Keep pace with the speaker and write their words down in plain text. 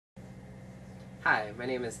Hi, my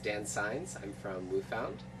name is Dan Sines. I'm from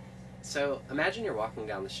Woofound. So imagine you're walking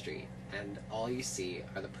down the street and all you see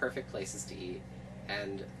are the perfect places to eat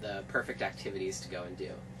and the perfect activities to go and do.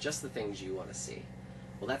 Just the things you want to see.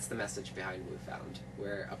 Well, that's the message behind Woofound.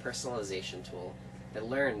 We're a personalization tool that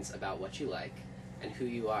learns about what you like and who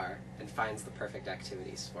you are and finds the perfect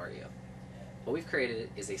activities for you. What we've created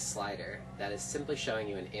is a slider that is simply showing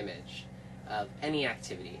you an image of any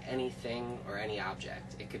activity, anything or any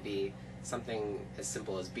object. It could be something as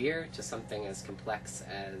simple as beer to something as complex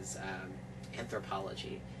as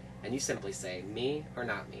anthropology. And you simply say me or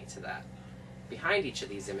not me to that. Behind each of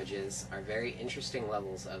these images are very interesting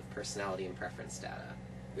levels of personality and preference data.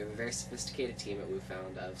 We have a very sophisticated team at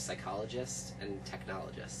Woofound of psychologists and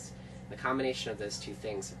technologists. The combination of those two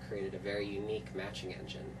things have created a very unique matching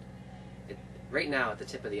engine. Right now, at the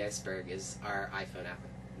tip of the iceberg is our iPhone app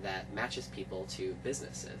that matches people to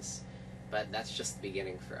businesses. But that's just the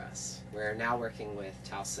beginning for us. We're now working with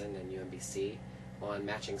Towson and UMBC on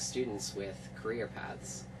matching students with career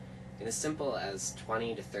paths. In as simple as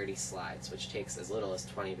 20 to 30 slides, which takes as little as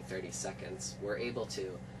 20 to 30 seconds, we're able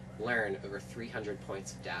to learn over 300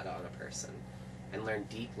 points of data on a person and learn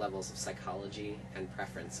deep levels of psychology and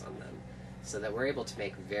preference on them so that we're able to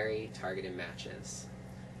make very targeted matches.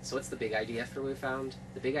 So what's the big idea for Woofound?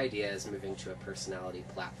 The big idea is moving to a personality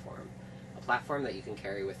platform. A platform that you can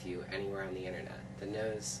carry with you anywhere on the internet that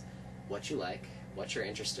knows what you like, what you're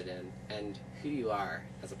interested in, and who you are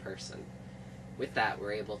as a person. With that,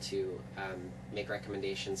 we're able to make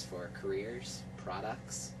recommendations for careers,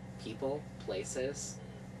 products, people, places,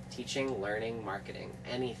 teaching, learning, marketing,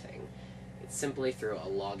 anything. It's simply through a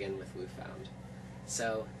login with Woofound.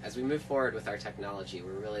 So as we move forward with our technology,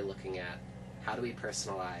 we're really looking at how do we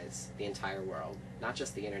personalize the entire world, not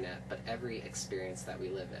just the internet, but every experience that we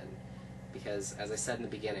live in. Because, as I said in the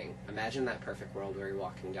beginning, imagine that perfect world where you're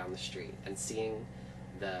walking down the street and seeing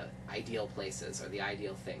the ideal places or the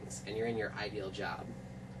ideal things, and you're in your ideal job.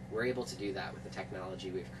 We're able to do that with the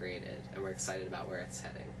technology we've created, and we're excited about where it's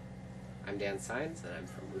heading. I'm Dan Sines, and I'm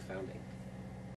from Woofound Inc.